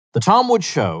The Tom Woods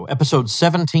Show, episode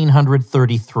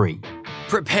 1733.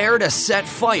 Prepare to set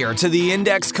fire to the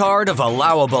index card of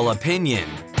allowable opinion.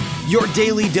 Your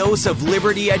daily dose of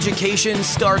liberty education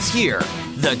starts here.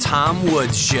 The Tom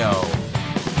Woods Show.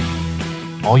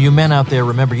 All you men out there,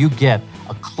 remember you get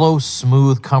a close,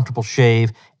 smooth, comfortable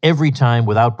shave every time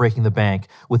without breaking the bank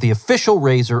with the official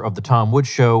razor of The Tom Woods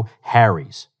Show,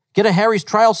 Harry's. Get a Harry's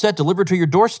trial set delivered to your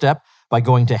doorstep by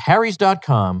going to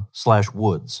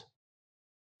harrys.com/woods.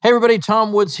 Hey everybody,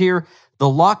 Tom Woods here. The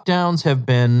lockdowns have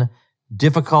been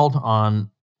difficult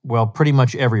on, well, pretty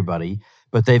much everybody,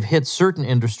 but they've hit certain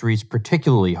industries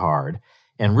particularly hard,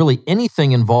 and really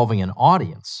anything involving an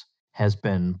audience has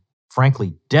been,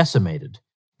 frankly, decimated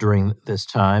during this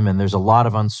time, and there's a lot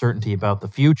of uncertainty about the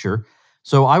future.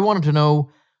 So I wanted to know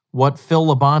what Phil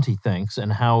Labonte thinks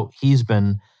and how he's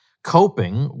been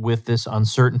coping with this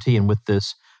uncertainty and with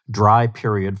this dry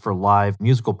period for live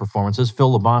musical performances.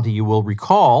 Phil Labonte, you will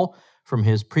recall from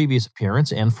his previous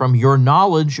appearance and from your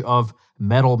knowledge of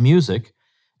metal music,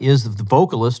 is the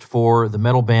vocalist for the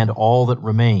metal band All That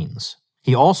Remains.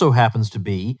 He also happens to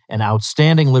be an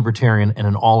outstanding libertarian and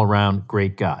an all-around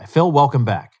great guy. Phil, welcome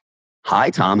back. Hi,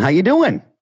 Tom. How you doing?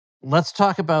 Let's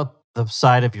talk about the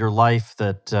side of your life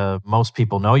that most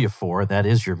people know you for, that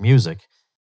is your music.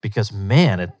 Because,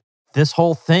 man, this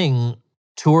whole thing,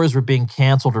 tours were being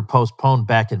canceled or postponed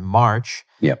back in March.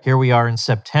 Yep. Here we are in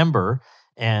September,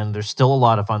 and there's still a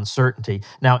lot of uncertainty.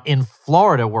 Now, in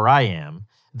Florida, where I am,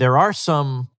 there are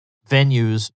some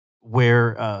venues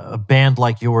where a band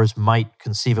like yours might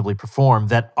conceivably perform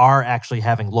that are actually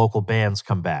having local bands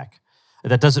come back.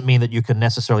 That doesn't mean that you can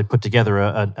necessarily put together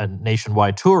a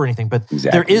nationwide tour or anything, but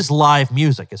Exactly. There is live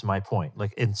music, is my point.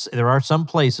 Like there are some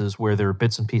places where there are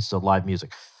bits and pieces of live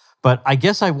music. But I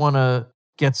guess I want to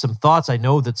get some thoughts. I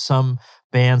know that some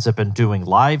bands have been doing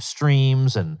live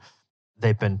streams and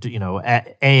they've been,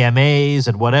 AMAs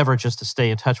and whatever just to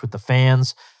stay in touch with the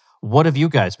fans. What have you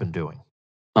guys been doing?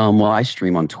 Well, I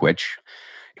stream on Twitch.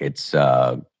 It's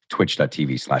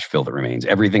twitch.tv/Phil That Remains.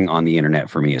 Everything on the internet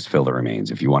for me is Phil That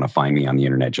Remains. If you want to find me on the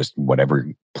internet, just whatever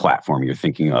platform you're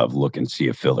thinking of, look and see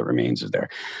if Phil That Remains is there.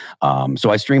 So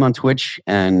I stream on Twitch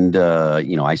and,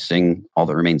 I sing All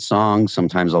That Remains songs.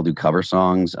 Sometimes I'll do cover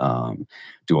songs,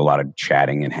 do a lot of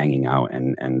chatting and hanging out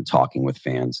and talking with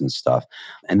fans and stuff.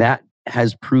 And that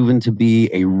has proven to be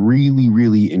a really,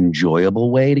 really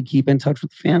enjoyable way to keep in touch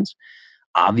with fans.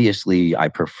 Obviously, I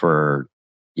prefer,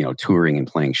 touring and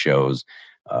playing shows.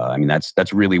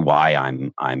 That's really why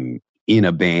I'm in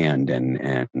a band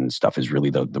and stuff is really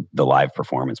the live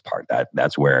performance part.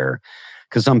 That's where,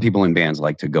 because some people in bands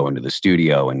like to go into the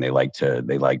studio and they like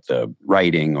the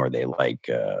writing, or they like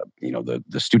the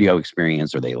studio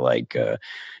experience, or they like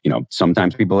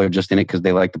sometimes people are just in it because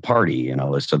they like the party,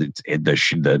 so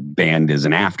the band is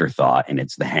an afterthought and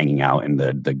it's the hanging out and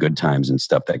the good times and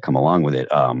stuff that come along with it.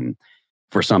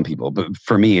 For some people, but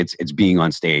for me, it's being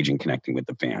on stage and connecting with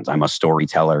the fans. I'm a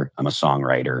storyteller. I'm a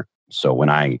songwriter. So when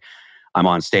I'm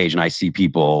on stage and I see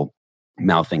people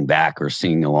mouthing back or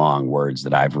singing along words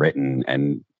that I've written,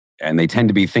 and they tend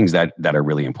to be things that are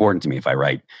really important to me. If I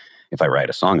write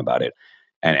a song about it,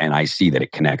 and I see that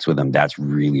it connects with them, that's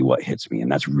really what hits me,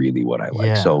 and that's really what I like.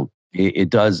 Yeah. So it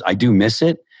does. I do miss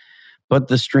it, but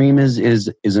the stream is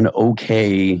an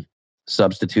okay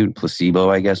substitute, placebo,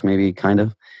 I guess, maybe kind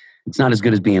of. It's not as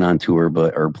good as being on tour,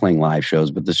 or playing live shows,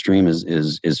 but the stream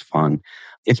is fun.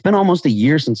 It's been almost a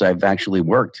year since I've actually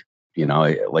worked.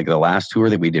 Like the last tour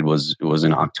that we did was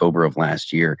in October of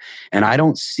last year, and I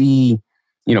don't see,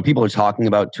 people are talking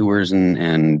about tours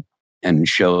and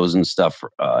shows and stuff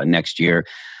next year,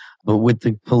 but with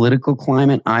the political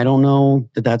climate, I don't know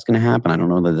that that's going to happen. I don't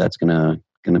know that that's going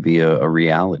to be a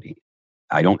reality.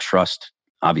 I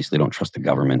obviously don't trust the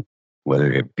government,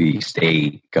 whether it be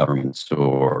state governments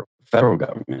or federal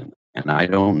government. And I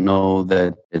don't know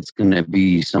that it's going to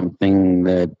be something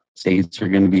that states are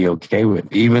going to be okay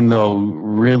with, even though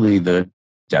really the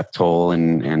death toll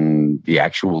and the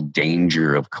actual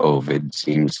danger of COVID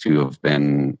seems to have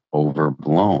been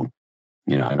overblown.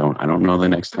 I don't know the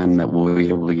next time that we'll be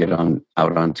able to get out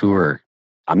on tour.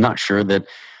 I'm not sure that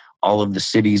all of the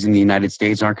cities in the United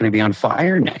States aren't going to be on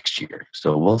fire next year.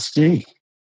 So we'll see.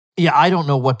 Yeah, I don't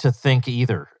know what to think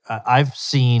either. I've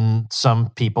seen some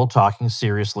people talking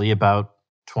seriously about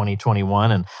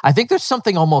 2021, and I think there's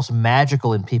something almost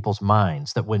magical in people's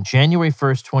minds that when January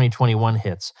 1st, 2021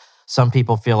 hits, some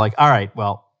people feel like, all right,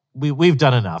 well, we've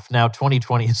done enough. Now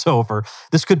 2020 is over.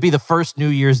 This could be the first New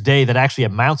Year's Day that actually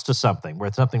amounts to something,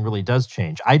 where something really does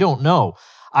change. I don't know.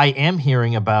 I am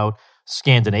hearing about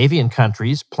Scandinavian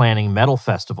countries planning metal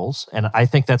festivals, and I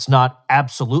think that's not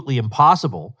absolutely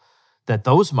impossible that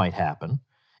those might happen.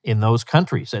 in those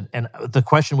countries. And the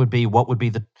question would be,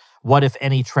 what if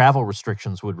any travel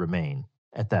restrictions would remain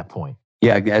at that point?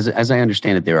 Yeah, as I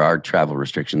understand it, there are travel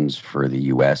restrictions for the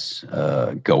U.S.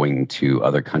 Going to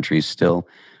other countries still,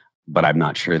 but I'm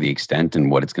not sure the extent and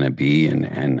what it's going to be.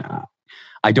 And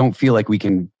I don't feel like we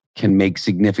can make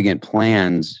significant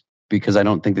plans because I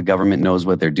don't think the government knows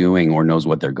what they're doing or knows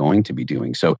what they're going to be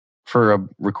doing. So for a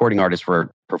recording artist,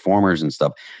 for performers and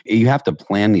stuff, you have to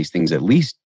plan these things at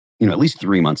least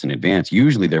 3 months in advance.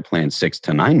 Usually they're planned 6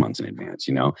 to 9 months in advance,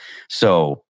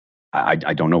 So I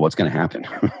don't know what's going to happen.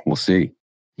 We'll see.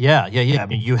 Yeah. I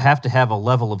mean, you have to have a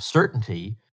level of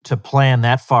certainty to plan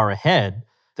that far ahead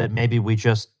that maybe we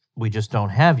just don't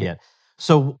have yet.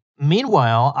 So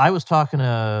meanwhile, I was talking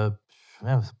to,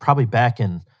 probably back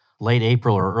in late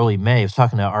April or early May, I was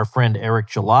talking to our friend Eric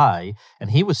July,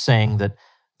 and he was saying that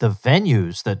the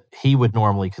venues that he would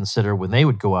normally consider when they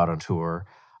would go out on tour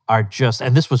are just,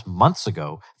 and this was months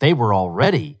ago, they were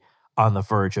already on the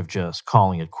verge of just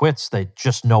calling it quits. They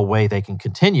just no way they can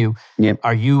continue. Yep.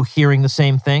 Are you hearing the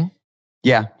same thing?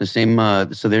 Yeah, the same.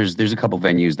 So there's a couple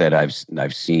venues that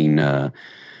I've seen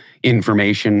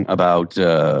information about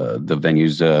the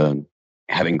venues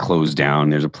having closed down.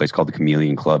 There's a place called the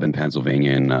Chameleon Club in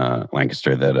Pennsylvania in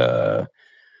Lancaster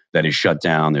that is shut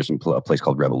down. There's a place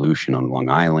called Revolution on Long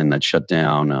Island that's shut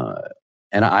down,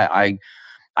 and I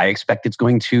expect it's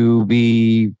going to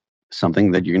be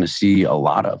something that you're going to see a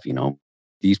lot of.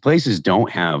 These places don't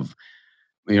have,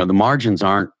 the margins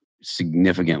aren't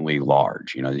significantly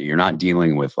large. You're not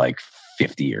dealing with like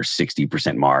 50 or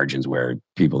 60% margins where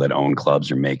people that own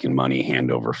clubs are making money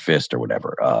hand over fist or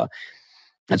whatever.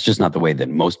 That's just not the way that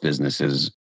most businesses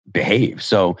behave.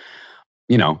 So,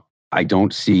 I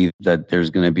don't see that there's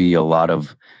going to be a lot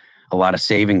of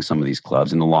saving some of these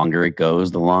clubs. And the longer it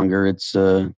goes, the longer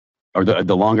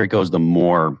the longer it goes, the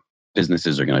more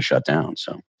businesses are going to shut down.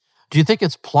 So, do you think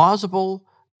it's plausible?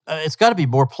 It's got to be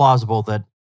more plausible that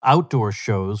outdoor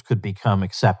shows could become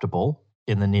acceptable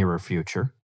in the nearer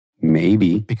future.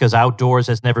 Maybe. Because outdoors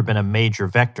has never been a major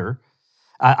vector.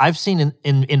 I've seen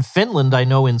in Finland, I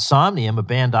know Insomnium, a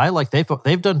band I like,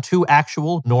 they've done 2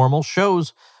 actual normal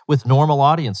shows with normal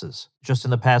audiences just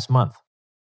in the past month.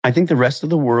 I think the rest of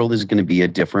the world is going to be a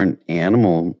different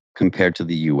animal compared to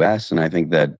the U.S. And I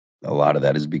think that a lot of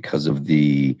that is because of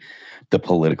the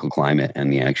political climate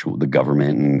and the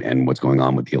government and what's going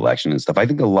on with the election and stuff. I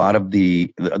think a lot of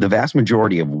the vast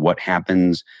majority of what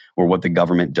happens or what the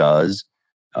government does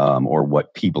or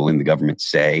what people in the government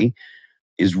say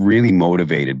is really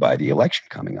motivated by the election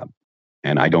coming up.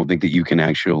 And I don't think that you can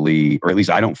actually, or at least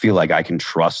I don't feel like I can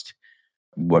trust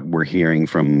what we're hearing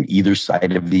from either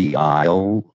side of the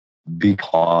aisle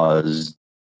because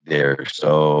they're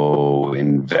so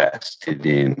invested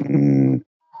in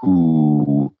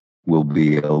who will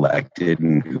be elected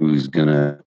and who's going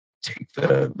to take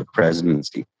the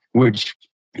presidency, which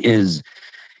is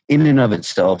in and of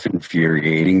itself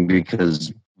infuriating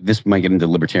because this might get into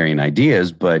libertarian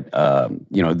ideas, but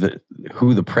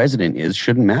who the president is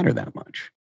shouldn't matter that much.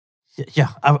 Yeah,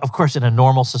 of course, in a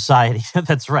normal society,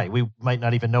 that's right. We might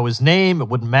not even know his name. It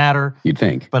wouldn't matter. You'd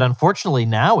think. But unfortunately,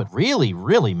 now it really,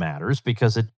 really matters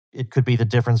because it could be the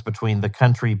difference between the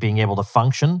country being able to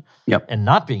function and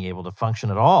not being able to function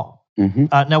at all. Mm-hmm.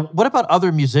 Now, what about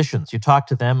other musicians? You talk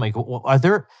to them. Like, are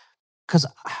there? Because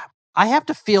I have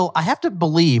to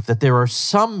believe that there are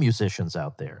some musicians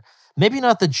out there. Maybe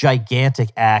not the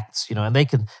gigantic acts, and they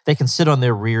can sit on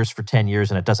their rears for 10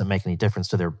 years and it doesn't make any difference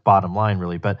to their bottom line,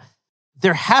 really. But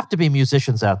there have to be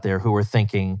musicians out there who are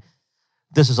thinking,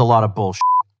 this is a lot of bullshit.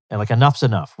 And like, enough's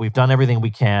enough. We've done everything we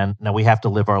can. Now we have to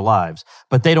live our lives.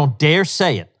 But they don't dare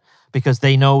say it because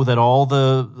they know that all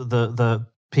the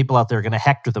people out there are going to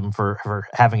hector them for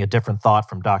having a different thought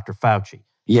from Dr. Fauci.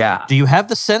 Yeah. Do you have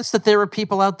the sense that there are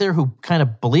people out there who kind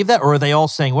of believe that? Or are they all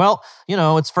saying, well,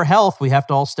 it's for health. We have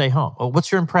to all stay home. Well,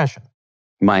 what's your impression?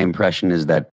 My impression is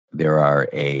that there are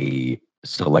a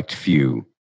select few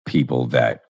people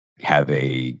that have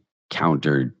a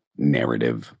counter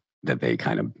narrative that they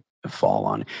kind of fall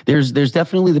on. There's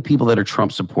definitely the people that are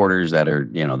Trump supporters that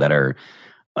are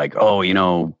like,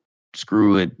 oh,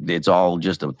 screw it. It's all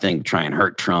just a thing to try and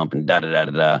hurt Trump and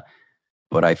da-da-da-da-da.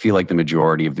 But I feel like the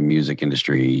majority of the music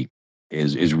industry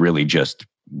is really just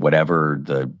whatever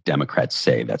the Democrats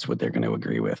say, that's what they're going to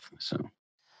agree with.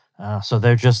 So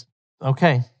they're just,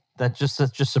 okay. That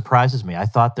just surprises me. I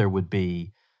thought there would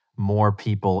be more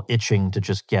people itching to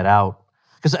just get out.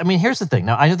 Because, here's the thing.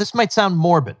 Now, I know this might sound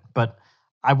morbid, but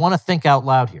I want to think out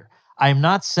loud here. I'm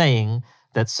not saying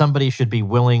that somebody should be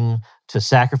willing to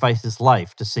sacrifice his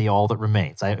life to see all that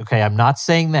remains. I'm not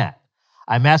saying that.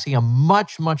 I'm asking a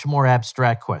much, much more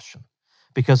abstract question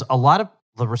because a lot of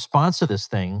the response to this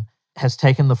thing has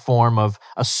taken the form of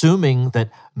assuming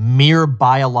that mere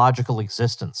biological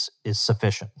existence is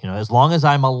sufficient. As long as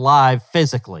I'm alive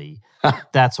physically,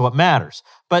 that's what matters.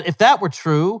 But if that were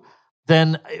true,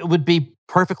 then it would be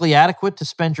perfectly adequate to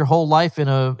spend your whole life in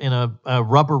a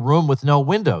rubber room with no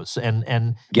windows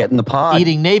and get in the pod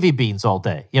eating Navy beans all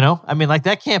day.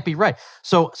 That can't be right.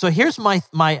 So here's my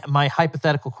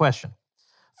hypothetical question.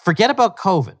 Forget about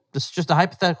COVID. This is just a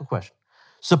hypothetical question.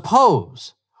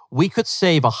 Suppose we could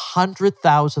save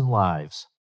 100,000 lives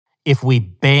if we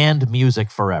banned music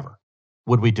forever.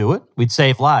 Would we do it? We'd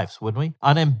save lives, wouldn't we?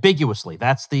 Unambiguously.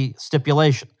 That's the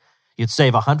stipulation. You'd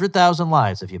save 100,000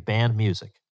 lives if you banned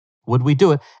music. Would we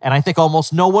do it? And I think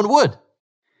almost no one would.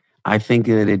 I think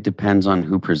that it depends on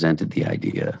who presented the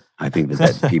idea. I think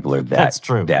that people are That's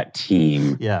true. that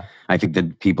team. Yeah. I think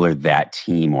that people are that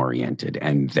team-oriented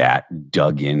and that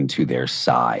dug into their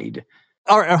side.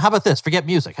 Or how about this? Forget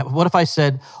music. What if I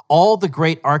said all the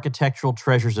great architectural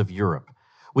treasures of Europe,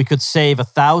 we could save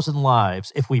 1,000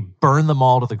 lives if we burn them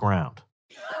all to the ground?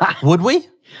 Would we?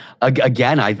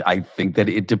 Again, I think that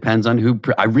it depends on who.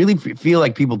 I really feel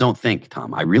like people don't think,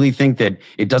 Tom. I really think that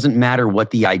it doesn't matter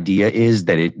what the idea is,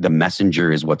 that the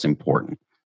messenger is what's important.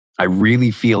 I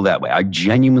really feel that way. I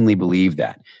genuinely believe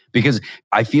that, because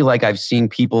I feel like I've seen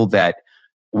people that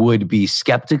would be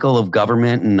skeptical of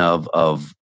government and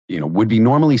would be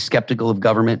normally skeptical of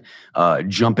government,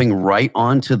 jumping right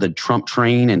onto the Trump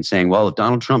train and saying, well, if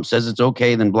Donald Trump says it's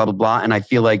okay, then blah, blah, blah. And I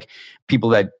feel like people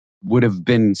that would have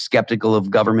been skeptical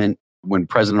of government when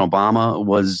President Obama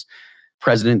was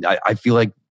president, I feel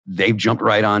like they've jumped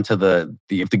right onto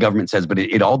if the government says, but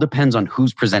it all depends on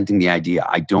who's presenting the idea.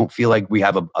 I don't feel like we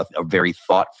have a very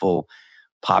thoughtful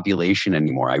population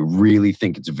anymore. I really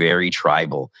think it's very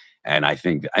tribal. And I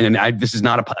think, this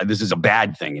is a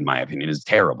bad thing in my opinion. It's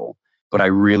terrible. But I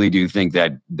really do think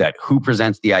that who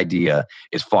presents the idea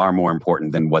is far more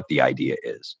important than what the idea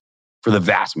is for the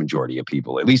vast majority of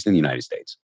people, at least in the United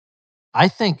States. I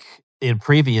think in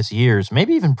previous years,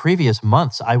 maybe even previous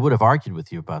months, I would have argued with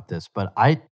you about this, but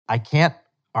I can't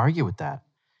argue with that.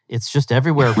 It's just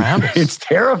everywhere around us. It's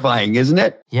terrifying, isn't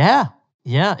it? Yeah,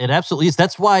 it absolutely is.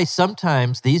 That's why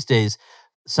sometimes these days,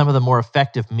 some of the more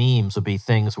effective memes will be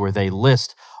things where they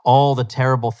list all the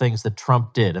terrible things that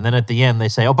Trump did. And then at the end, they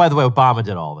say, oh, by the way, Obama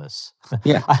did all this.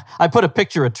 Yeah. I put a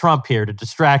picture of Trump here to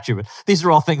distract you, but these are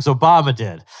all things Obama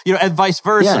did. And vice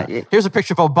versa. Yeah, Here's a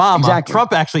picture of Obama. Exactly.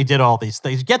 Trump actually did all these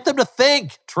things. Get them to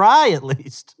think. Try at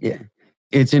least. Yeah.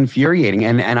 It's infuriating.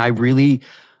 And I really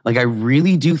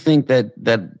do think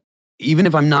that even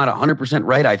if I'm not 100%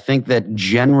 right, I think that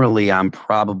generally I'm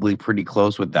probably pretty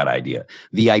close with that idea.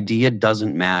 The idea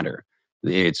doesn't matter.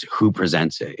 It's who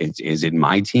presents it. Is it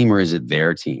my team or is it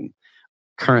their team?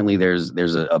 Currently, there's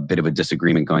a bit of a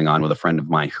disagreement going on with a friend of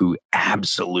mine who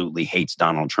absolutely hates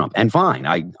Donald Trump. And fine,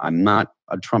 I'm not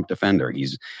a Trump defender.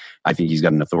 I think he's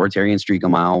got an authoritarian streak a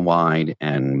mile wide,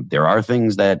 and there are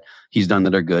things that he's done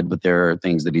that are good, but there are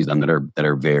things that he's done that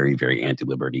are very, very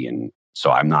anti-liberty. And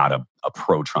so I'm not a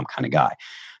pro-Trump kind of guy.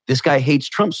 This guy hates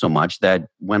Trump so much that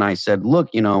when I said, look,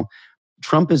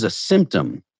 Trump is a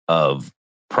symptom of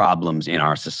problems in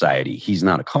our society. He's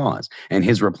not a cause. And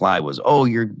his reply was, oh,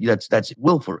 that's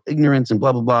willful ignorance and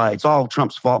blah, blah, blah. It's all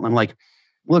Trump's fault. And I'm like,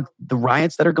 look, the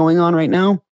riots that are going on right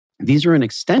now, these are an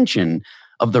extension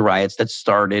of the riots that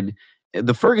started,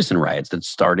 the Ferguson riots that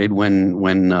started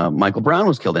when Michael Brown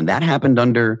was killed. And that happened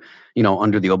under the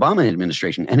Obama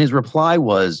administration. And his reply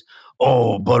was,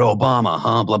 oh, but Obama,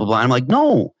 huh? Blah, blah, blah. And I'm like,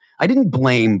 no, I didn't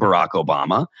blame Barack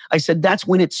Obama. I said, that's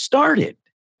when it started.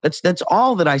 That's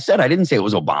all that I said. I didn't say it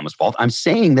was Obama's fault. I'm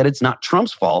saying that it's not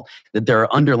Trump's fault, that there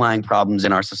are underlying problems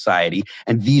in our society,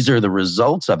 and these are the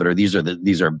results of it, or these are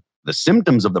the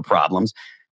symptoms of the problems,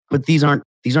 but these aren't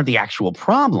the actual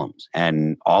problems.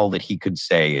 And all that he could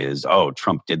say is, oh,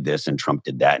 Trump did this and Trump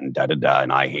did that and da-da-da,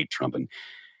 and I hate Trump. And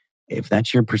if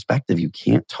that's your perspective, you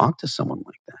can't talk to someone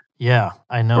like that. Yeah,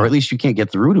 I know. Or at least you can't get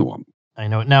through to him. I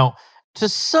know. Now, to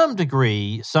some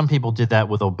degree, some people did that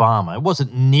with Obama. It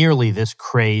wasn't nearly this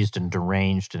crazed and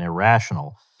deranged and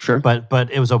irrational. Sure. But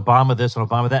it was Obama this and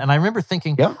Obama that. And I remember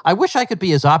thinking, I wish I could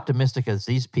be as optimistic as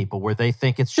these people where they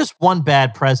think it's just one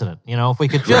bad president. If we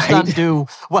could just undo.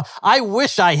 Well, I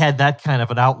wish I had that kind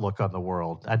of an outlook on the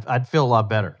world. I'd feel a lot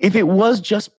better. If it was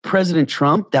just President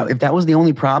Trump, if that was the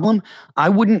only problem, I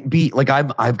wouldn't be like,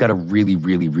 I've got a really,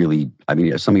 really, really,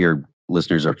 some of your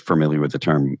listeners are familiar with the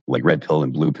term like red pill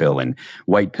and blue pill and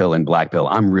white pill and black pill.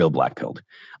 I'm real black pilled.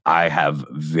 I have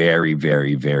very,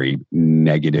 very, very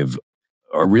negative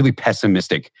or really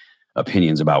pessimistic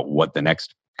opinions about what the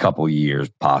next couple of years,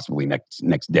 possibly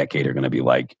next decade, are going to be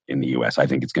like in the US. I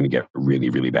think it's going to get really,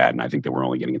 really bad. And I think that we're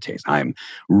only getting a taste. I'm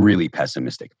really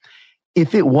pessimistic.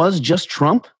 If it was just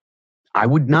Trump, I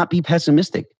would not be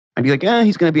pessimistic. I'd be like,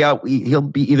 he's going to be out.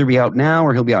 He'll either be out now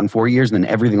or he'll be out in 4 years, and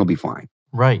then everything will be fine.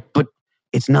 Right. But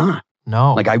it's not.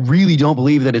 No. Like, I really don't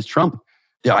believe that it's Trump.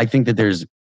 I think that there's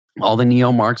all the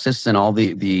neo-Marxists and all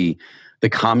the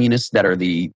communists that are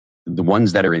the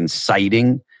ones that are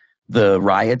inciting the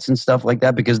riots and stuff like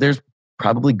that, because there's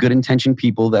probably good intentioned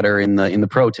people that are in the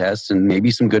protests, and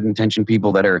maybe some good intentioned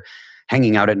people that are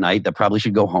hanging out at night that probably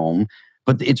should go home.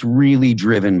 But it's really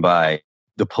driven by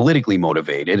the politically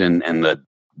motivated and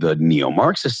the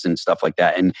neo-Marxists and stuff like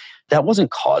that. And that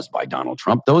wasn't caused by Donald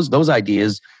Trump. Those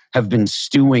ideas have been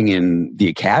stewing in the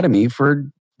academy for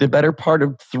the better part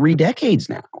of 3 decades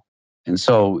now. And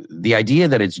so the idea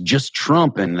that it's just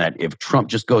Trump and that if Trump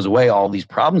just goes away, all these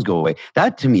problems go away,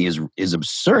 that to me is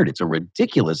absurd. It's a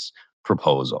ridiculous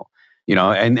proposal,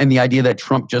 and the idea that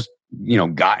Trump just,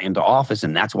 got into office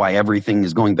and that's why everything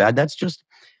is going bad. That's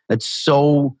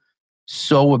so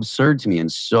absurd to me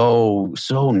and so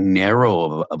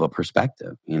narrow of a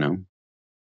perspective, Hey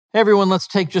everyone, let's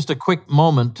take just a quick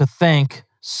moment to thank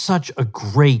such a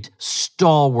great,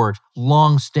 stalwart,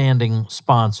 long-standing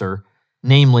sponsor,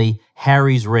 namely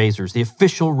Harry's Razors, the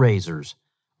official razors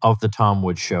of the Tom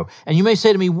Woods Show. And you may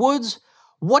say to me, Woods,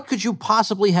 what could you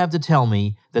possibly have to tell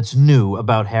me that's new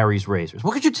about Harry's Razors?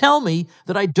 What could you tell me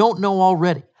that I don't know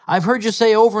already? I've heard you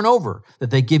say over and over that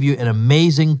they give you an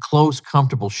amazing, close,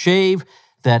 comfortable shave,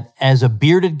 that as a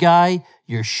bearded guy,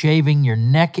 you're shaving your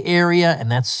neck area,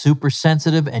 and that's super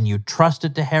sensitive, and you trust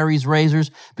it to Harry's Razors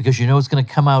because you know it's going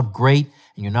to come out great,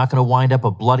 and you're not going to wind up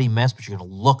a bloody mess, but you're going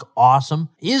to look awesome.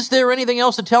 Is there anything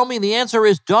else to tell me? And the answer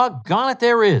is, doggone it,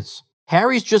 there is.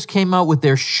 Harry's just came out with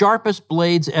their sharpest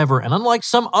blades ever, and unlike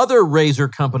some other razor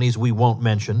companies we won't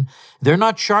mention, they're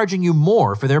not charging you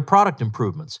more for their product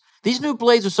improvements. These new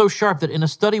blades are so sharp that in a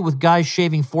study with guys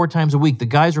shaving 4 times a week, the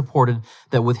guys reported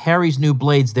that with Harry's new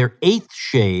blades, their 8th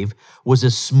shave was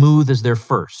as smooth as their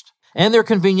first. And their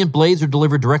convenient blades are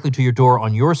delivered directly to your door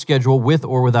on your schedule with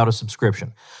or without a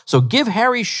subscription. So give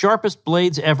Harry's sharpest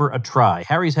blades ever a try.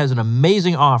 Harry's has an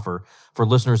amazing offer for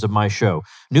listeners of my show.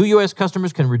 New U.S.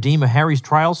 customers can redeem a Harry's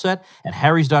trial set at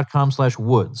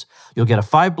harrys.com/woods. You'll get a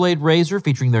 5-blade razor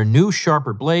featuring their new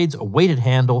sharper blades, a weighted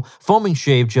handle, foaming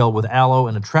shave gel with aloe,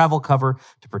 and a travel cover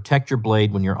to protect your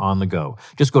blade when you're on the go.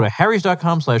 Just go to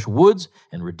harrys.com/woods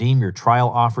and redeem your trial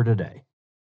offer today.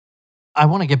 I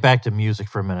want to get back to music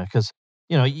for a minute because,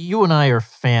 you and I are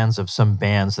fans of some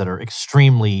bands that are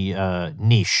extremely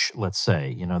niche, let's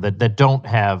say, that don't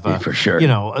have, for sure,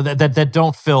 that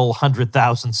don't fill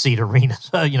 100,000-seat arenas,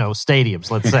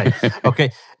 stadiums, let's say,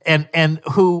 okay, and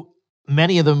who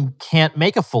many of them can't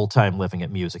make a full-time living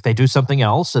at music. They do something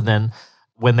else, and then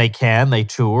when they can, they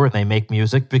tour and they make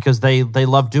music because they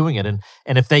love doing it, and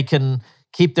if they can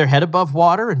keep their head above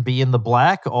water and be in the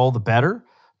black, all the better.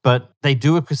 But they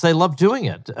do it because they love doing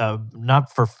it,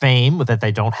 not for fame that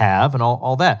they don't have and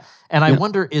all that. And I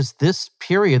wonder, is this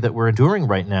period that we're enduring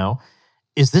right now,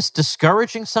 is this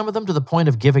discouraging some of them to the point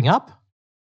of giving up?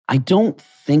 I don't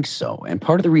think so. And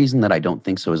part of the reason that I don't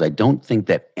think so is I don't think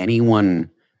that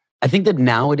I think that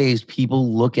nowadays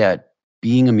people look at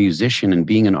being a musician and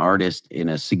being an artist in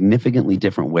a significantly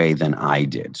different way than I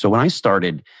did. So when I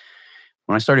started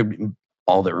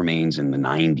All That Remains in the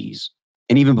 90s,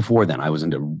 and even before then, I was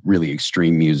into really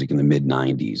extreme music in the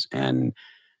mid-90s. And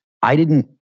I didn't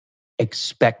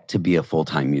expect to be a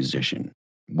full-time musician.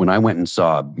 When I went and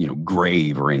saw,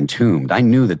 Grave or Entombed, I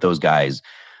knew that those guys,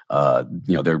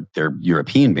 they're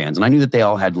European bands. And I knew that they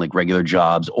all had like regular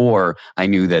jobs, or I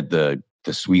knew that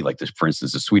for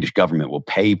instance, the Swedish government will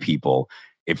pay people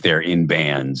if they're in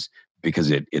bands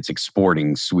because it's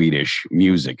exporting Swedish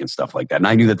music and stuff like that. And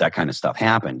I knew that kind of stuff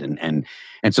happened. And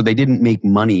so they didn't make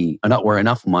money or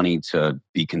enough money to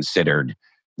be considered,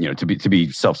 to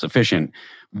be self-sufficient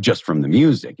just from the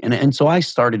music. And so I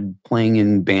started playing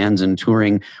in bands and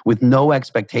touring with no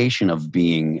expectation of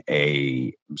being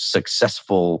a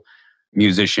successful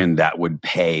musician that would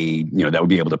pay, that would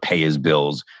be able to pay his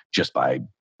bills just by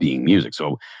being music.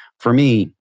 So for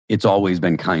me, it's always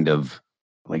been kind of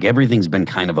like everything's been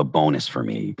kind of a bonus for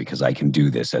me because I can do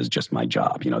this as just my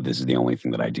job. This is the only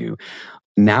thing that I do.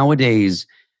 Nowadays,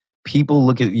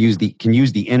 people can use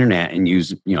the internet and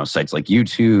use, sites like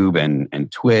YouTube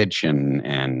and Twitch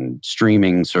and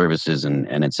streaming services and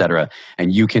et cetera.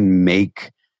 And you can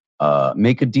make a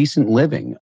decent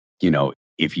living,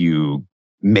 if you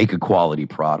make a quality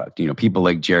product. People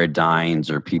like Jared Dines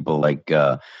or people like,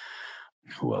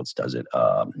 who else does it?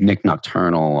 Nick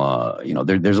Nocturnal.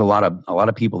 There's a lot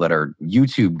of people that are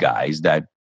YouTube guys that,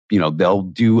 they'll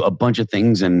do a bunch of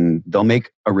things and they'll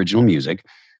make original music,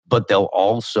 but they'll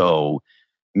also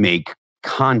make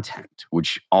content,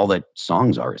 which all that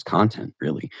songs are is content,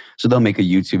 really. So they'll make a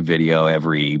YouTube video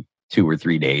every 2 or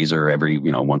 3 days, or every,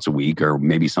 once a week, or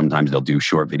maybe sometimes they'll do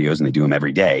short videos and they do them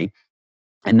every day.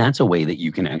 And that's a way that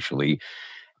you can actually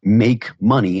make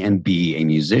money and be a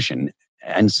musician.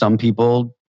 And some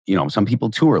people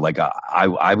tour. Like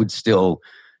I would still,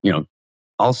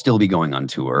 I'll still be going on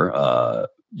tour,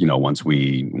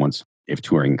 once if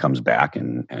touring comes back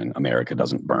and America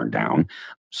doesn't burn down.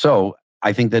 So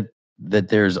I think that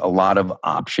there's a lot of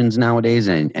options nowadays,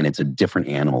 and it's a different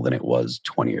animal than it was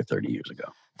 20 or 30 years ago.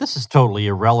 This is totally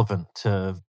irrelevant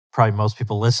to probably most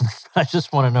people listening. I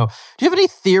just want to know, do you have any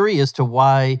theory as to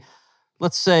why,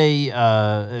 let's say,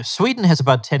 Sweden has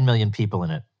about 10 million people in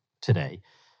it today.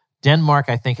 Denmark,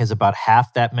 I think, has about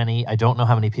half that many. I don't know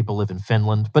how many people live in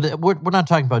Finland, but we're not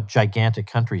talking about gigantic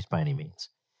countries by any means.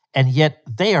 And yet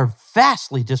they are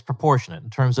vastly disproportionate in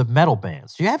terms of metal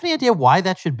bands. Do you have any idea why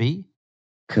that should be?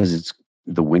 Because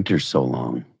the winter's so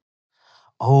long.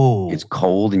 Oh. It's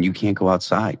cold and you can't go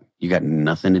outside. You got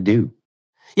nothing to do.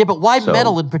 Yeah, but why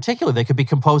metal in particular? They could be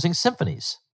composing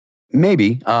symphonies.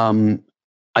 Maybe. I'm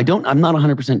not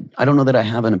 100%. I don't know that I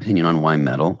have an opinion on why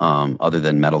metal, other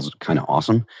than metal's kind of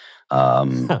awesome.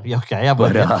 Okay, I'm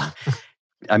with you.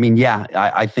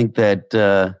 I think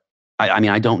that,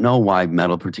 I don't know why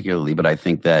metal particularly, but I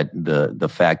think that the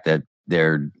fact that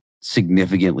they're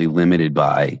significantly limited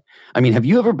by, have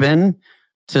you ever been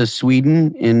to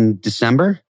Sweden in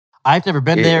December? I've never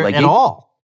been there at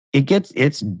all.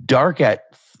 It's dark at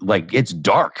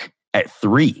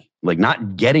 3, like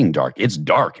not getting dark. It's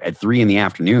dark at 3 in the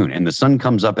afternoon, and the sun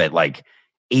comes up at like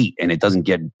 8, and it doesn't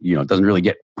really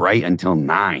get bright until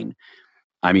 9.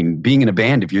 Being in a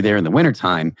band, if you're there in the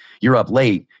wintertime, you're up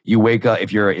late, you wake up,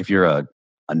 if you're a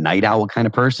night owl kind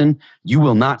of person, you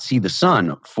will not see the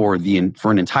sun for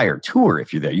an entire tour.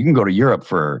 If you're there, you can go to Europe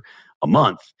for a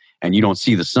month and you don't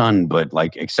see the sun, but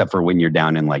except for when you're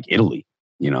down in like Italy,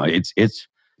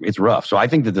 it's rough. So I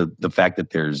think that the fact that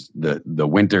there's the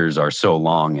winters are so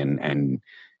long and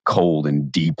cold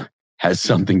and deep has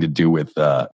something to do with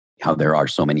how there are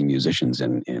so many musicians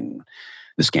in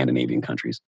the Scandinavian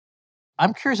countries.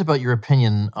 I'm curious about your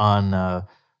opinion on,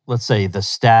 let's say, the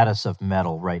status of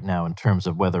metal right now in terms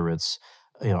of whether it's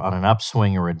on an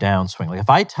upswing or a downswing. Like if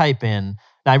I type in,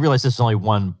 now I realize this is only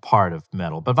one part of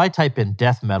metal, but if I type in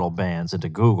death metal bands into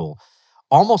Google,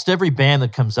 almost every band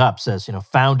that comes up says,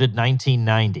 founded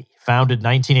 1990, founded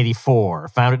 1984,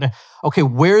 founded. Okay,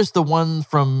 where's the one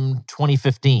from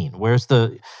 2015?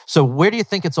 So where do you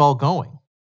think it's all going?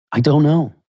 I don't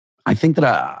know. I think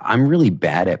that I'm really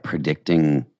bad at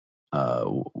predicting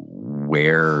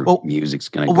where music's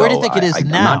going to go. Where do you think it is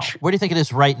now? Where do you think it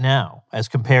is right now as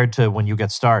compared to when you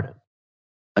got started?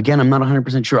 Again, I'm not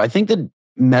 100% sure. I think that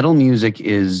metal music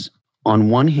is, on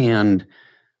one hand,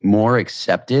 more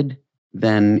accepted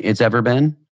than it's ever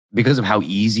been because of how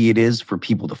easy it is for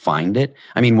people to find it.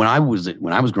 When I was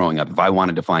growing up, if I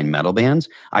wanted to find metal bands,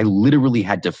 I literally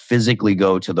had to physically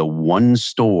go to the one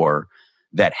store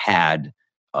that had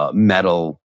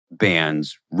metal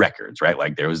bands records, right?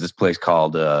 Like there was this place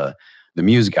called the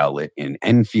Music Outlet in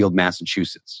Enfield,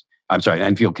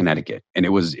 Connecticut. And it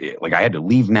was like I had to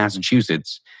leave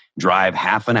Massachusetts, drive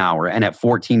half an hour. And at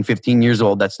 14, 15 years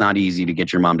old, that's not easy to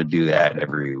get your mom to do that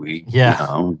every week.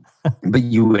 Yeah. But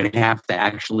you would have to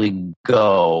actually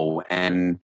go,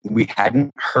 and we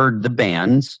hadn't heard the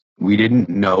bands. We didn't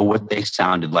know what they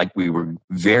sounded like. We were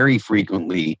very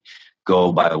frequently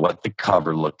go by what the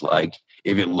cover looked like.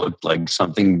 If it looked like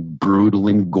something brutal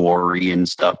and gory and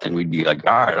stuff, then we'd be like,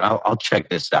 all right, I'll check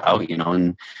this out,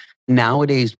 And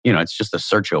nowadays, it's just a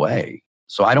search away.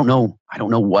 So I don't know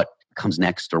what comes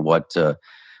next or what.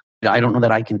 I don't know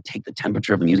that I can take the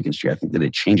temperature of the music industry. I think that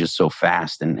it changes so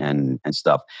fast and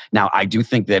stuff. Now, I do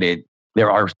think that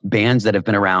there are bands that have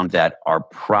been around that are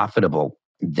profitable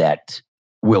that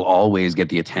will always get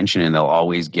the attention, and they'll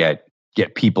always get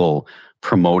people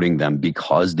promoting them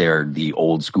because they're the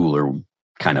old schooler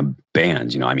kind of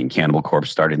bands. Cannibal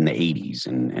Corpse started in the 80s,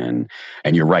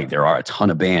 and you're right, there are a ton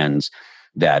of bands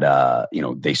that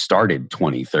they started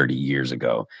 20, 30 years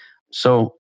ago.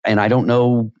 So, and I don't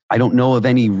know of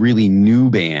any really new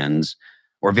bands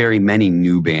or very many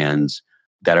new bands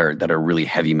that are really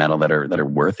heavy metal that are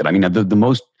worth it.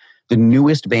 The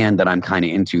newest band that I'm kind of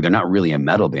into, they're not really a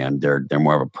metal band. They're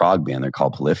more of a prog band. They're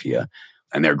called Polyphia,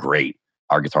 and they're great.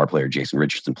 Our guitar player Jason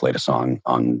Richardson played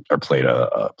played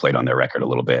on their record a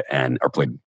little bit, or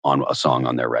played on a song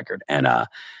on their record. And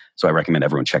So I recommend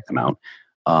everyone check them out.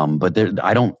 But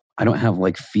I don't have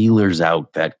like feelers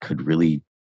out that could really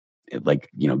like,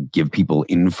 give people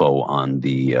info on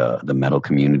the metal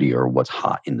community or what's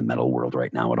hot in the metal world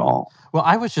right now at all. Well,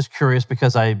 I was just curious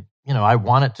because I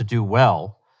want it to do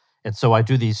well. And so I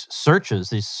do these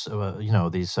searches, these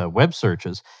web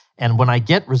searches. And when I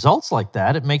get results like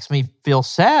that, it makes me feel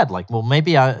sad. Like, well,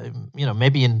 maybe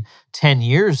maybe in 10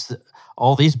 years,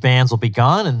 all these bands will be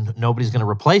gone and nobody's going to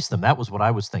replace them. That was what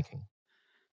I was thinking.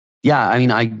 Yeah, I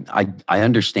mean, I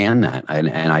understand that,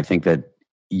 and I think that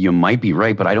you might be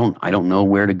right, but I don't know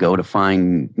where to go to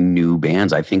find new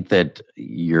bands. I think that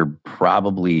you're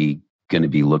probably going to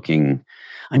be looking.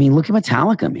 I mean, look at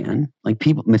Metallica, man. Like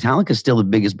Metallica is still the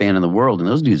biggest band in the world, and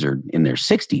those dudes are in their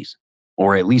 60s,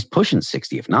 or at least pushing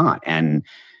 60, if not. And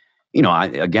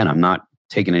I'm not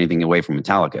taking anything away from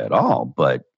Metallica at all,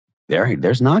 but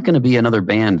there's not going to be another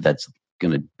band that's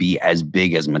going to be as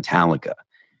big as Metallica.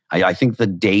 I think the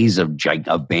days of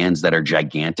bands that are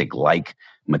gigantic like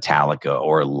Metallica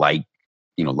or like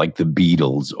the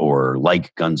Beatles or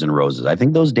like Guns N' Roses, I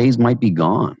think those days might be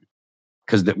gone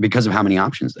because of how many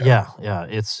options there are. Yeah,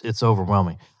 it's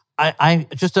overwhelming. I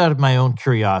just out of my own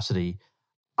curiosity,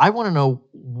 I want to know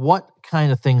what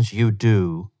kind of things you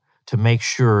do to make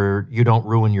sure you don't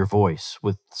ruin your voice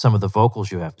with some of the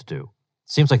vocals you have to do.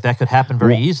 Seems like that could happen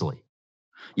very easily.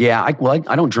 Yeah, I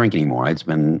don't drink anymore. It's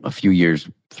been a few years,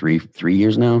 three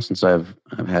years now since I've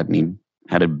had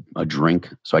a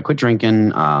drink. So I quit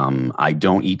drinking. I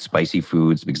don't eat spicy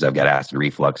foods because I've got acid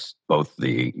reflux, both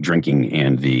the drinking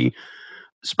and the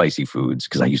spicy foods,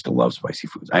 because I used to love spicy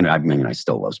foods. I mean, I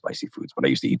still love spicy foods, but I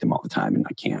used to eat them all the time, and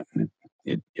I can't. And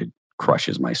it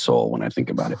crushes my soul when I think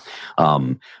about it.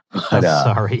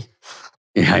 Sorry.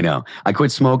 Yeah, I know. I quit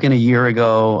smoking a year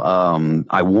ago.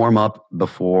 I warm up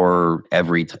before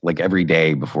every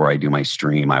day before I do my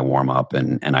stream. I warm up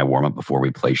and I warm up before we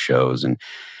play shows, and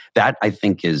that I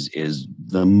think is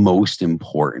the most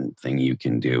important thing you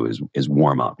can do is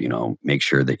warm up. Make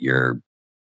sure that you're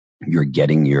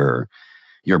getting your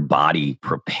body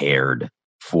prepared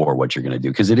for what you're going to do,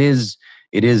 because it is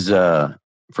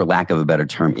for lack of a better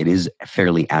term, it is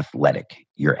fairly athletic.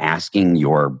 You're asking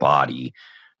your body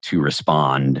to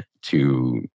respond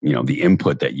to the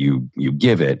input that you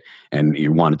give it, and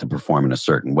you want it to perform in a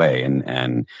certain way.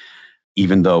 And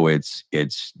even though it's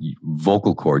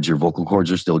vocal cords, your vocal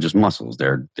cords are still just muscles.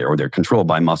 They're controlled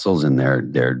by muscles, and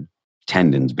they're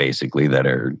tendons basically that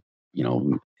are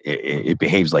it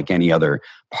behaves like any other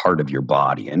part of your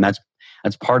body. And that's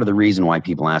part of the reason why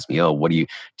people ask me, oh, what do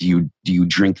you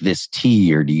drink this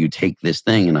tea or do you take this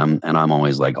thing? And I'm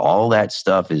always like, all that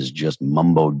stuff is just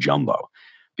mumbo jumbo.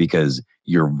 Because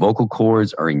your vocal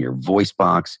cords are in your voice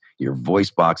box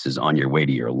is on your way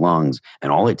to your lungs,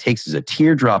 and all it takes is a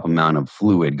teardrop amount of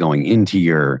fluid going into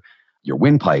your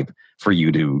windpipe for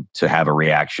you to have a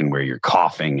reaction where you're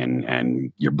coughing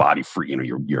and your body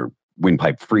your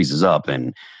windpipe freezes up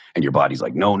and your body's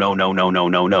like no.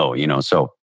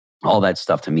 So all that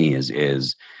stuff to me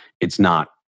is it's not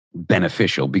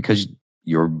beneficial, because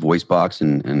your voice box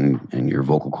and your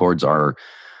vocal cords are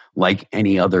like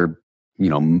any other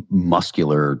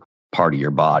muscular part of your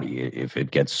body. If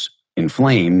it gets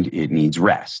inflamed, it needs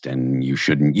rest, and you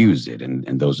shouldn't use it.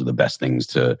 And those are the best things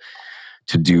to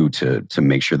do to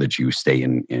make sure that you stay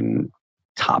in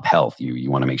top health.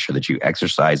 You want to make sure that you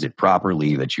exercise it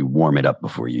properly, that you warm it up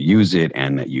before you use it,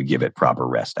 and that you give it proper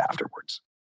rest afterwards.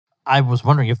 I was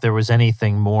wondering if there was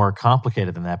anything more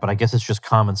complicated than that, but I guess it's just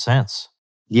common sense.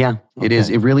 Yeah, it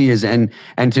is. It really is. And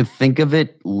to think of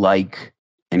it like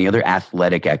any other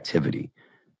athletic activity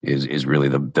is really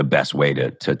the best way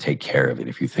to take care of it.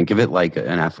 If you think of it like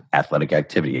an athletic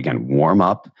activity, again, warm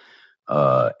up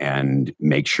and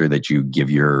make sure that you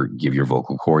give your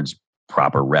vocal cords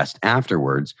proper rest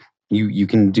afterwards. You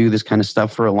can do this kind of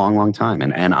stuff for a long, long time.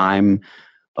 And I'm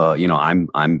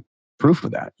proof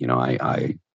of that.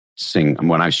 I sing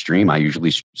when I stream. I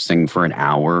usually sing for an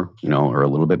hour, or a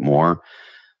little bit more,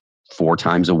 4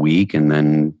 times a week, and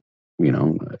then.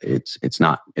 It's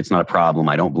not a problem.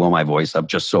 I don't blow my voice up,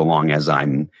 just so long as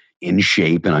I'm in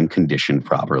shape and I'm conditioned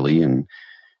properly, and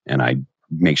I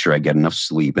make sure I get enough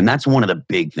sleep. And that's one of the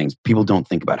big things. People don't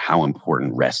think about how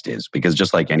important rest is, because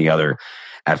just like any other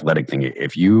athletic thing,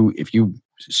 if you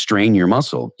strain your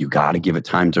muscle, you got to give it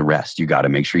time to rest. You got to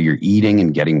make sure you're eating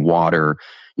and getting water.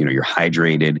 You're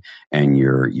hydrated, and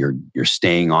you're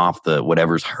staying off the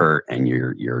whatever's hurt, and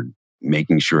you're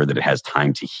making sure that it has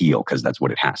time to heal, because that's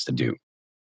what it has to do.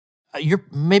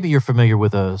 Maybe you're familiar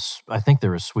with I think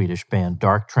they're a Swedish band,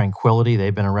 Dark Tranquillity.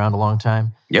 They've been around a long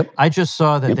time. Yep. I just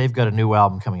saw that they've got a new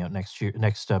album coming out next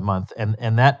month,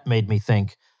 and that made me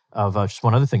think of just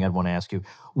one other thing I'd want to ask you.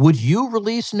 Would you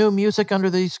release new music under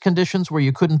these conditions where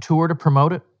you couldn't tour to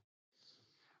promote it?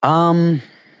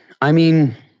 I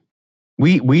mean,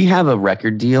 we have a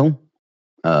record deal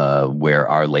where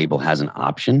our label has an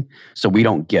option, so we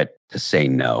don't get to say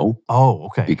no. Oh,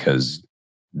 okay. Because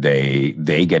they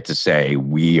get to say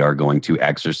we are going to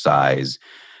exercise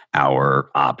our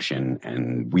option,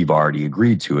 and we've already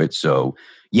agreed to it. So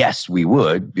yes, we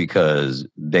would, because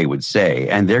they would say,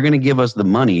 and they're going to give us the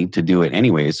money to do it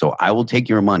anyway. So I will take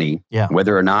your money,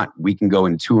 whether or not we can go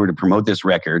and tour to promote this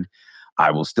record.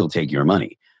 I will still take your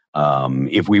money.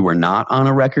 If we were not on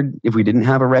a record, if we didn't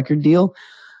have a record deal,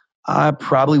 I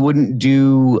probably wouldn't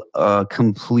do a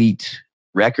complete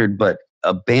record. But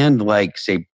a band like,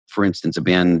 say, for instance, a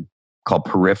band called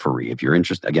Periphery, if you're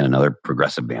interested, again, another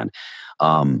progressive band.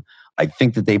 I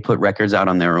think that they put records out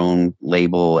on their own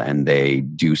label, and they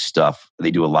do stuff.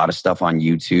 They do a lot of stuff on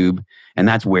YouTube, and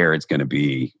that's where it's going to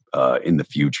be in the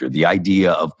future. The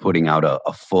idea of putting out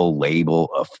a full label,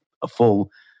 a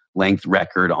full length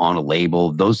record on a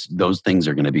label, those things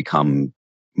are going to become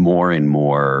more and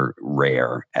more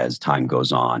rare as time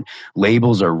goes on.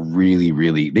 Labels are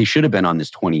really, they should have been on this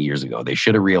 20 years ago. They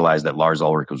should have realized that Lars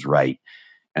Ulrich was right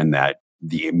and that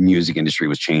the music industry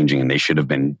was changing, and they should have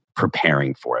been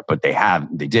preparing for it. But they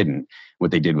didn't.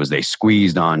 What they did was they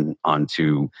squeezed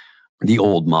onto the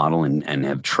old model and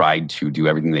have tried to do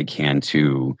everything they can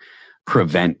to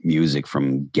prevent music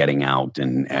from getting out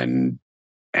and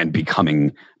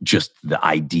becoming just the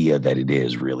idea that it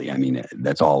is, really. I mean,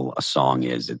 that's all a song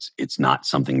is. It's not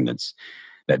something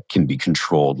that can be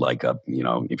controlled like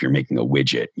if you're making a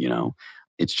widget,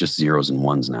 it's just zeros and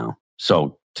ones now.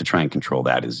 So to try and control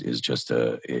that is just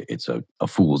a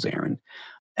fool's errand.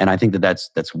 And I think that's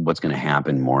what's going to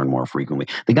happen more and more frequently.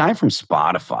 The guy from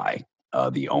Spotify,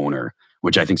 the owner,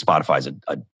 which I think Spotify is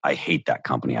I hate that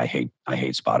company. I hate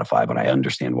Spotify, but I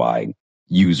understand why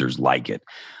users like it.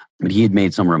 But he had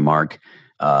made some remark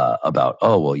about,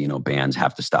 bands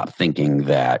have to stop thinking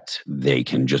that they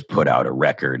can just put out a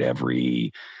record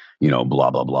every,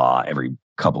 blah, blah, blah, every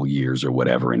couple years or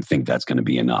whatever, and think that's going to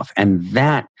be enough. And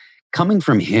that, coming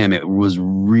from him, it was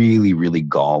really, really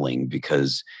galling,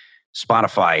 because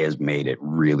Spotify has made it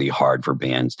really hard for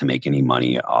bands to make any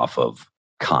money off of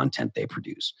content they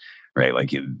produce, right?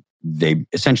 Like they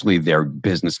essentially, their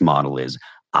business model is,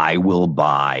 I will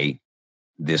buy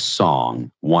this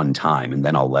song one time and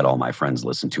then I'll let all my friends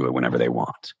listen to it whenever they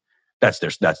want. That's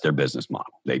their business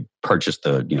model. They purchase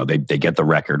they get the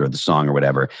record or the song or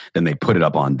whatever, then they put it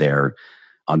up on their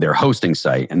hosting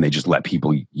site, and they just let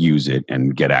people use it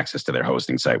and get access to their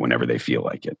hosting site whenever they feel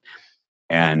like it.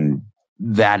 And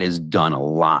that has done a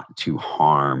lot to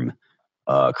harm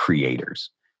creators.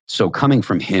 So coming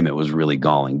from him, it was really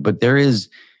galling. But there is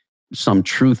some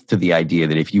truth to the idea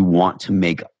that if you want to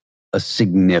make a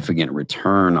significant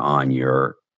return on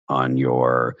your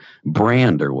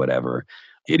brand or whatever,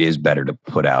 it is better to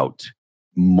put out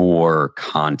more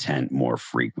content more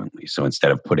frequently. So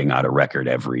instead of putting out a record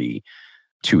every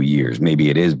 2 years, maybe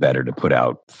it is better to put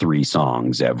out 3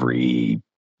 songs every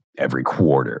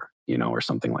quarter, or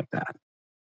something like that.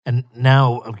 And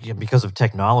now, because of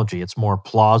technology, it's more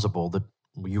plausible that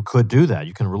you could do that.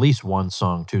 You can release 1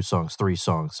 song, 2 songs, 3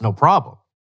 songs, no problem.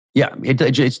 Yeah,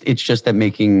 it's just that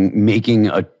making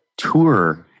a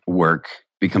tour work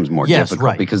becomes more difficult,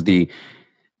 right? Because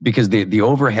the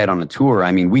overhead on a tour.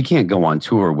 I mean, we can't go on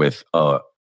tour with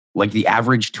like the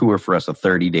average tour for us, a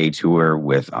 30-day tour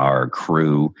with our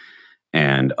crew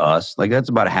and us, like that's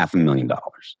about $500,000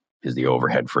 is the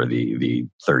overhead for the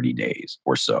 30 days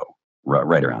or so,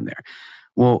 right around there.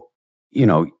 Well,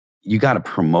 you got to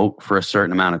promote for a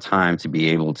certain amount of time to be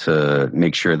able to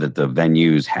make sure that the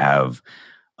venues have,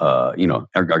 are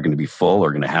going to be full,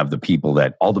 or going to have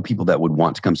all the people that would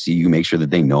want to come see you, make sure that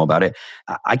they know about it.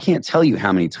 I can't tell you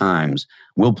how many times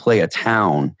we'll play a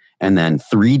town, and then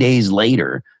 3 days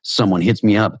later, someone hits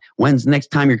me up, when's the next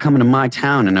time you're coming to my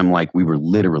town? And I'm like, we were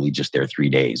literally just there 3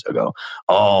 days ago.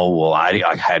 Oh, well,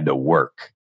 I had to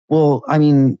work. Well, I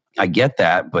mean, I get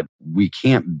that, but we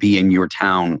can't be in your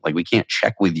town. Like, we can't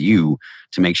check with you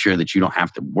to make sure that you don't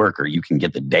have to work, or you can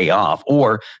get the day off.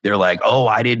 Or they're like, oh,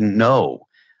 I didn't know.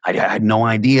 I had no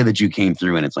idea that you came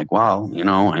through. And it's like, well,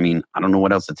 I mean, I don't know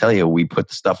what else to tell you. We put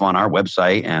the stuff on our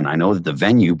website, and I know that the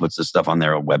venue puts the stuff on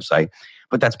their website.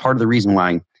 But that's part of the reason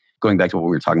why, going back to what we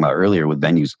were talking about earlier with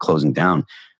venues closing down,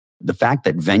 the fact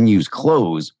that venues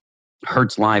close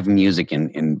hurts live music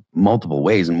in multiple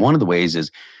ways. And one of the ways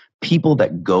is people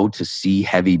that go to see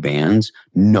heavy bands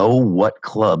know what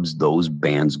clubs those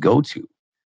bands go to.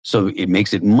 So it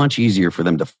makes it much easier for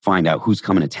them to find out who's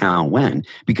coming to town when,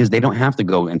 because they don't have to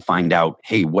go and find out,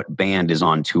 hey, what band is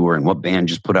on tour and what band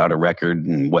just put out a record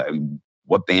and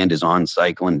what band is on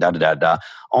cycle and da-da-da-da.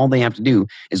 All they have to do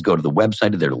is go to the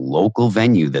website of their local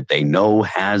venue that they know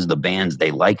has the bands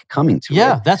they like coming to.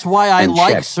 Yeah, that's why I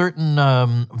like check. certain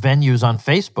venues on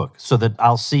Facebook, so that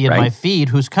I'll see in my feed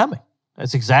who's coming.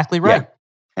 That's exactly right.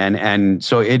 Yeah. And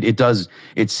so it does,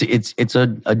 it's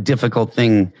a difficult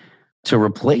thing to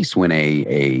replace when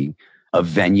a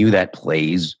venue that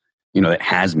plays, that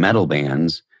has metal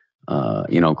bands,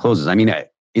 closes. I mean,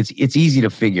 it's easy to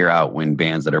figure out when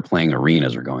bands that are playing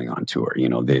arenas are going on tour.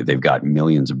 They've got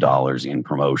millions of dollars in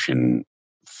promotion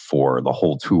for the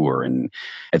whole tour and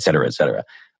et cetera, et cetera.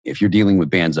 If you're dealing with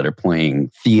bands that are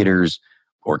playing theaters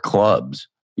or clubs,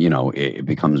 it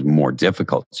becomes more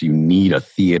difficult. So you need a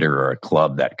theater or a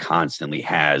club that constantly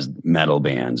has metal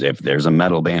bands. If there's a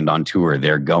metal band on tour,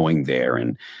 they're going there,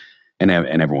 and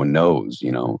everyone knows.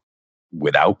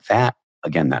 Without that,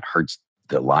 again, that hurts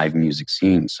the live music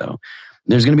scene. So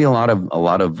there's going to be a lot of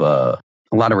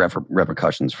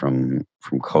repercussions from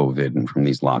COVID and from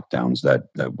these lockdowns that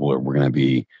we're going to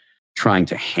be trying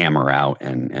to hammer out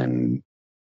and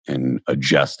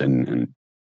adjust and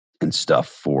stuff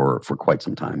for quite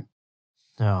some time.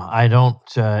 No, I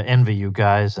don't envy you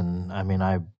guys, and I mean,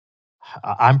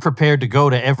 I'm prepared to go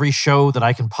to every show that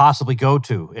I can possibly go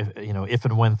to, if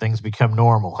and when things become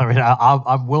normal. I mean,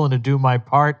 I'm willing to do my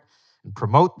part and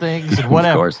promote things and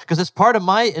whatever, because it's part of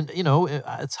my,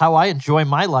 it's how I enjoy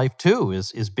my life too,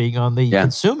 is being on the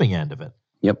consuming end of it.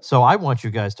 Yep. So I want you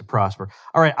guys to prosper.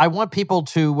 All right, I want people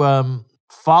to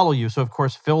follow you. So of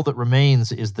course, Phil That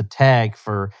Remains is the tag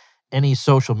for any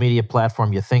social media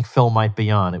platform you think Phil might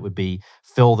be on. It would be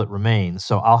Phil That Remains.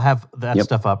 So I'll have that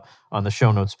stuff up on the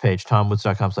show notes page,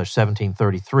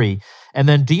 tomwoods.com/1733. And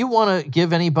then do you want to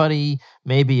give anybody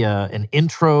maybe an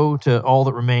intro to All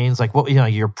That Remains? Like,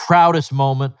 your proudest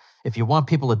moment? If you want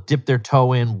people to dip their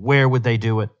toe in, where would they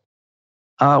do it?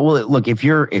 Well, look, if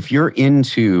you're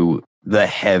into the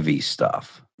heavy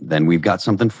stuff, then we've got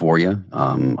something for you.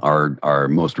 Our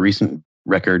most recent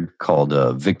record called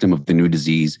Victim of the New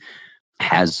Disease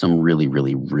has some really,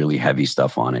 really, really heavy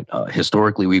stuff on it.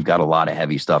 Historically, we've got a lot of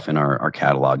heavy stuff in our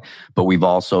catalog, but we've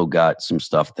also got some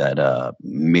stuff that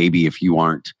maybe if you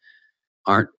aren't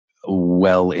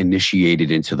well initiated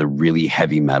into the really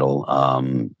heavy metal,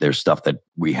 there's stuff that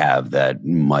we have that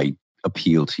might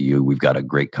appeal to you. We've got a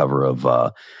great cover of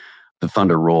The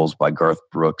Thunder Rolls by Garth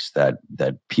Brooks that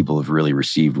people have really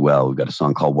received well. We've got a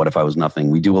song called What If I Was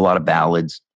Nothing. We do a lot of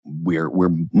ballads. We're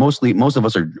most of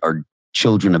us are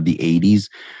children of the 80s.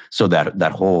 So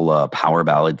that whole power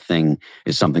ballad thing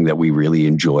is something that we really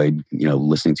enjoyed,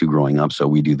 listening to growing up. So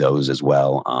we do those as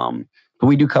well. But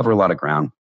we do cover a lot of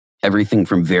ground. Everything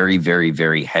from very, very,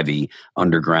 very heavy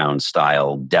underground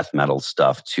style death metal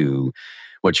stuff to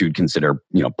what you'd consider,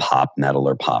 pop metal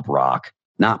or pop rock.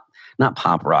 Not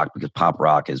pop rock, because pop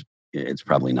rock it's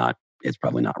probably not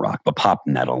rock, but pop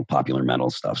metal, popular metal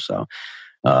stuff. So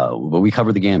but we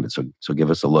cover the gambit. So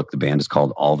give us a look. The band is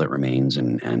called All That Remains,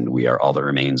 and we are All That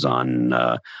Remains on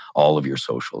all of your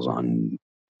socials, on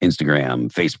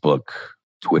Instagram, Facebook,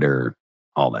 Twitter,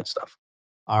 all that stuff.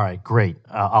 All right, great.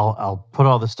 I'll put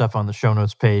all this stuff on the show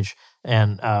notes page.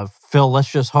 And Phil,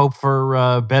 let's just hope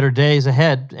for better days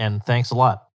ahead. And thanks a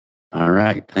lot. All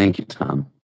right. Thank you, Tom.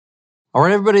 All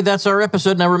right, everybody, that's our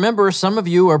episode. Now, remember, some of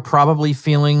you are probably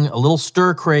feeling a little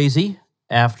stir crazy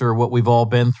after what we've all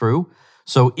been through.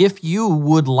 So if you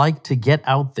would like to get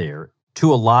out there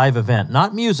to a live event,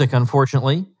 not music,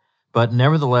 unfortunately, but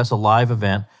nevertheless a live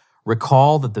event,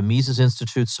 recall that the Mises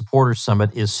Institute Supporters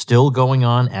Summit is still going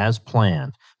on as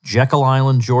planned. Jekyll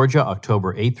Island, Georgia,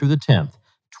 October 8th through the 10th,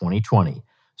 2020.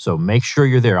 So make sure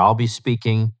you're there. I'll be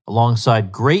speaking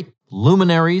alongside great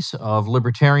luminaries of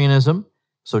libertarianism.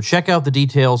 So check out the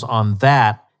details on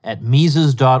that at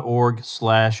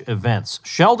Mises.org/events.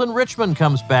 Sheldon Richman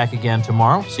comes back again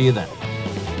tomorrow. See you then.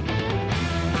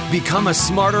 Become a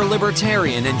smarter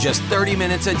libertarian in just 30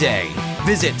 minutes a day.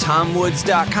 Visit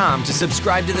TomWoods.com to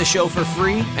subscribe to the show for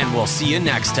free, and we'll see you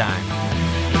next time.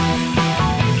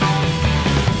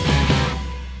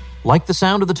 Like the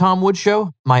sound of The Tom Woods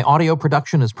Show? My audio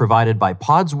production is provided by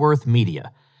Podsworth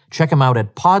Media. Check them out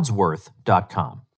at podsworth.com.